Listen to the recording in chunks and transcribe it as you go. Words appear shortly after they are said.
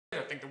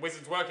think the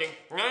wizard's working.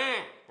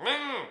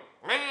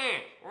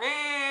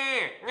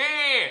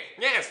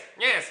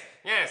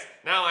 Yes.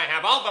 Now I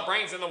have all the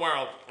brains in the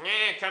world.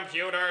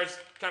 Computers,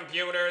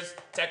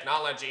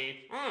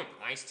 technology.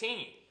 Iced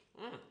tea.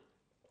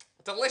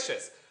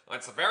 Delicious.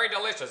 It's very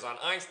delicious on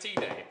iced tea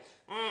day.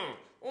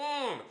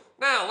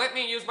 Now, let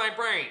me use my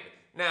brain.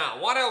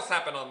 Now, what else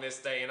happened on this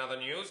day in other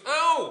news?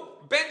 Oh!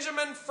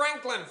 Benjamin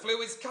Franklin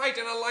flew his kite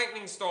in a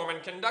lightning storm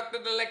and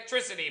conducted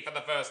electricity for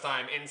the first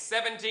time in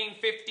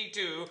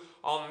 1752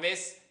 on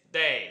this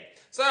day.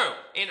 So,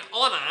 in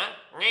honor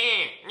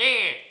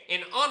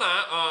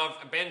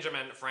of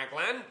Benjamin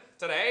Franklin,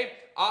 today,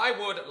 I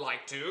would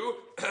like to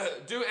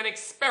do an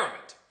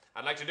experiment.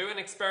 I'd like to do an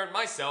experiment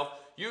myself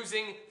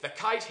using the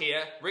kite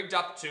here rigged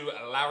up to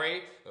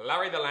Larry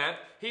the lamp.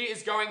 He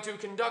is going to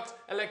conduct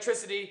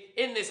electricity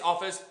in this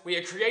office. We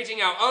are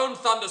creating our own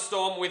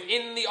thunderstorm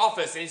within the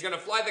office, and he's going to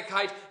fly the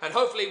kite, and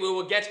hopefully we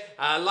will get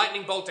a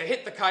lightning bolt to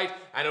hit the kite,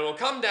 and it will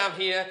come down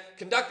here,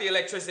 conduct the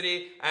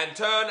electricity, and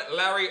turn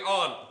Larry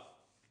on.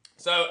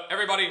 So,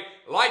 everybody,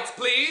 lights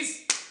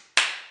please.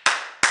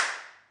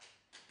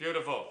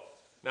 Beautiful.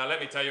 Now,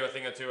 let me tell you a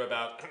thing or two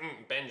about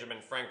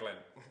Benjamin Franklin.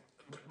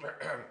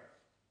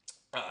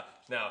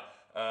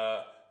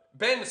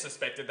 Ben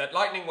suspected that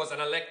lightning was an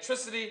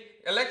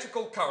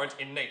electrical current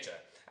in nature,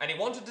 and he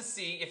wanted to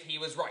see if he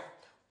was right.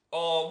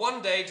 Or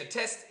one day, to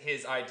test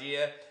his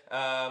idea,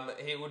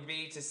 it would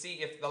be to see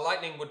if the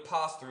lightning would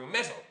pass through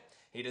metal.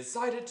 He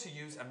decided to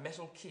use a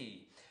metal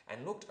key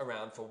and looked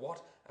around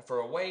for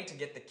a way to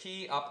get the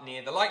key up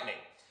near the lightning.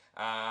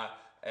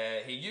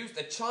 He used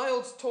a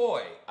child's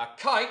toy, a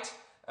kite,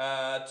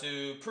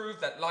 to prove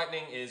that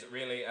lightning is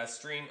really a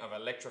stream of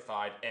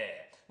electrified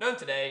air, known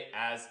today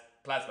as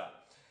plasma.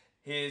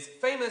 His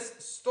famous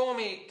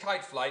stormy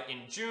kite flight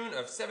in June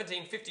of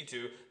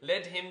 1752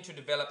 led him to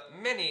develop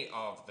many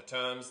of the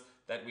terms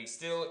that we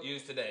still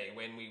use today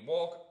when we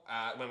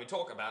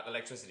talk about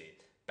electricity.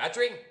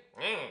 Battery,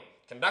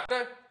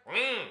 conductor,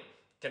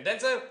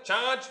 condenser,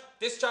 charge,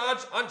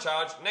 discharge,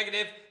 uncharged,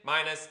 negative,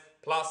 minus,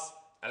 plus,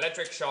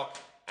 electric shock,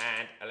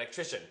 and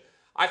electrician.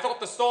 I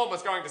thought the storm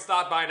was going to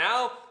start by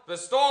now. The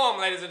storm,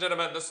 ladies and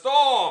gentlemen, the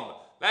storm.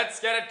 Let's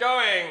get it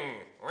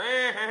going.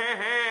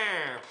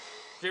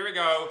 Here we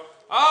go.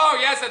 Oh,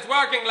 yes, it's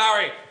working,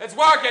 Larry. It's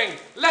working.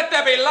 Let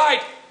there be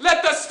light.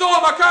 Let the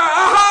storm occur.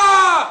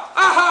 Aha!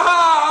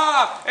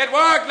 Aha! It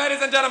worked,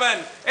 ladies and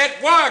gentlemen. It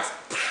works.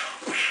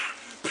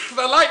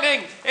 The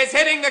lightning is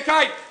hitting the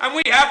kite, and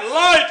we have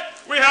light.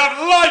 We have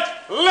light.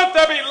 Let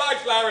there be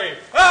light, Larry.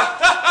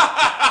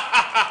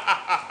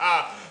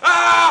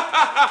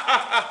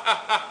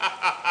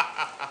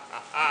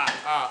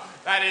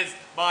 That is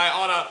my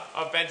honor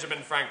of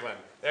Benjamin Franklin.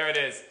 There it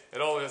is. It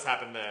all just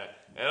happened there.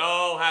 It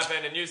all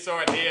happened, and you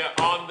saw it here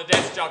on the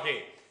desk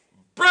jockey.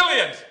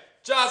 Brilliant!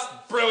 Just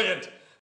brilliant!